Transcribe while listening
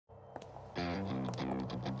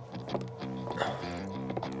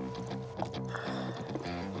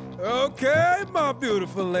Okay, my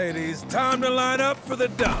beautiful ladies, time to line up for the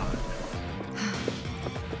dawn.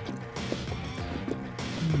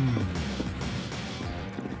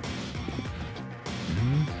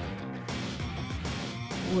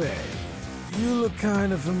 Wait, you look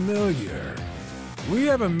kind of familiar. We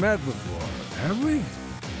haven't met before, have we?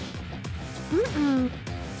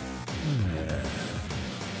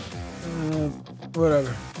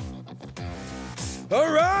 Whatever.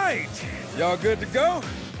 All right, y'all good to go?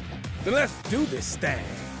 Then let's do this thing.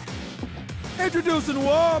 Introducing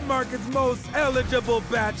Wall Market's most eligible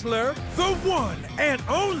bachelor, the one and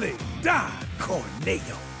only Don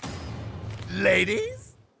Corneo.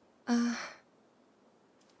 Ladies?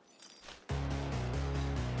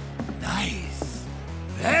 Nice.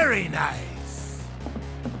 Very nice.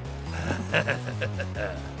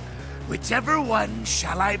 Whichever one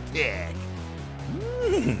shall I pick?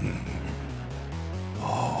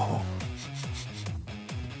 Oh.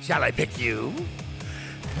 Shall I pick you?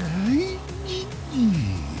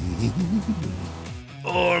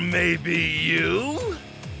 Or maybe you?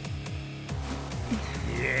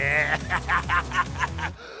 Yeah.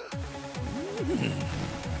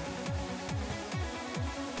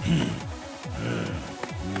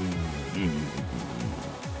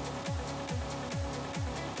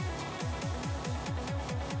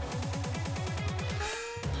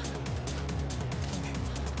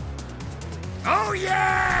 Oh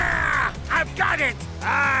yeah! I've got it!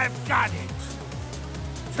 I've got it!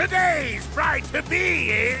 Today's bride-to-be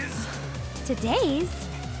is... Today's?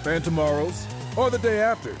 And tomorrow's, or the day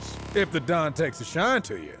after's, if the Don takes a shine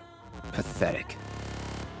to you. Pathetic.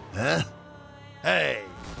 Huh? Hey,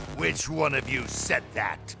 which one of you said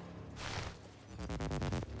that?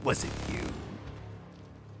 Was it you?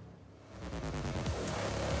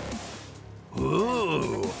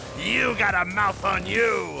 Ooh, you got a mouth on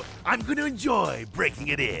you! I'm gonna enjoy breaking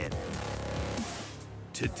it in.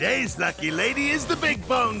 Today's lucky lady is the Big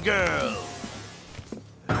Bone Girl.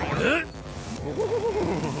 Huh?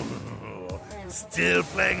 Still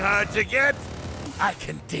playing hard to get? I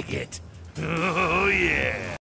can dig it. Oh, yeah.